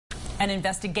An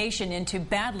investigation into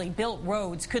badly built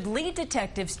roads could lead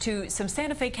detectives to some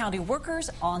Santa Fe County workers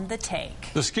on the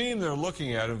take. The scheme they're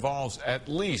looking at involves at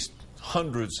least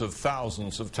hundreds of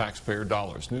thousands of taxpayer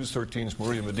dollars. News 13's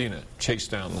Maria Medina chased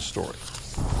down the story.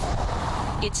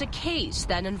 It's a case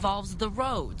that involves the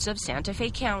roads of Santa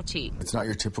Fe County. It's not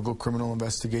your typical criminal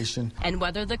investigation. And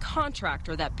whether the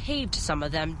contractor that paved some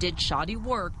of them did shoddy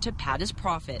work to pad his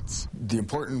profits. The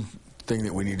important thing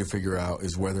that we need to figure out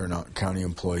is whether or not county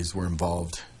employees were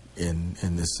involved in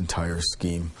this entire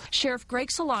scheme. Sheriff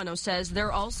Greg Solano says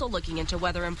they're also looking into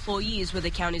whether employees with the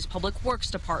county's Public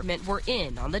Works Department were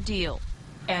in on the deal.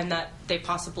 And that they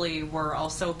possibly were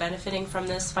also benefiting from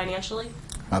this financially?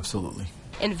 Absolutely.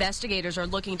 Investigators are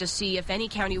looking to see if any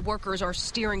county workers are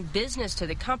steering business to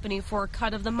the company for a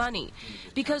cut of the money.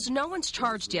 Because no one's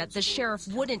charged yet, the sheriff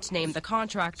wouldn't name the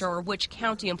contractor or which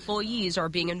county employees are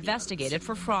being investigated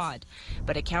for fraud.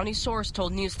 But a county source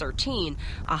told News 13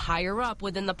 a higher up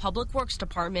within the Public Works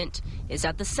Department is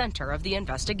at the center of the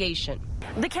investigation.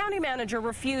 The county manager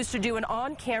refused to do an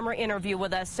on-camera interview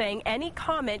with us, saying any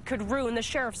comment could ruin the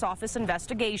sheriff's office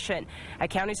investigation. A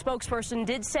county spokesperson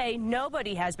did say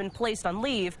nobody has been placed on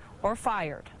leave or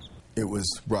fired. It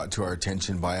was brought to our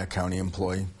attention by a county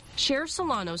employee. Sheriff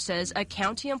Solano says a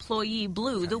county employee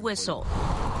blew the whistle.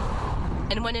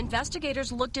 And when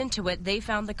investigators looked into it, they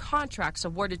found the contracts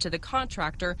awarded to the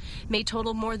contractor may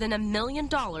total more than $1 million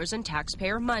in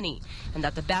taxpayer money, and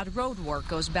that the bad road work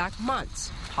goes back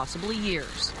months, possibly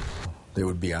years. They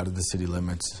would be out of the city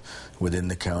limits within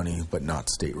the county, but not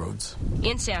state roads.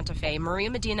 In Santa Fe, Maria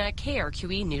Medina,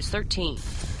 KRQE News 13.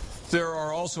 There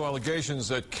are also allegations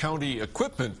that county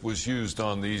equipment was used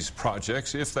on these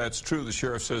projects. If that's true, the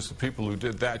sheriff says the people who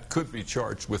did that could be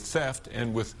charged with theft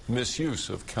and with misuse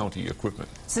of county equipment.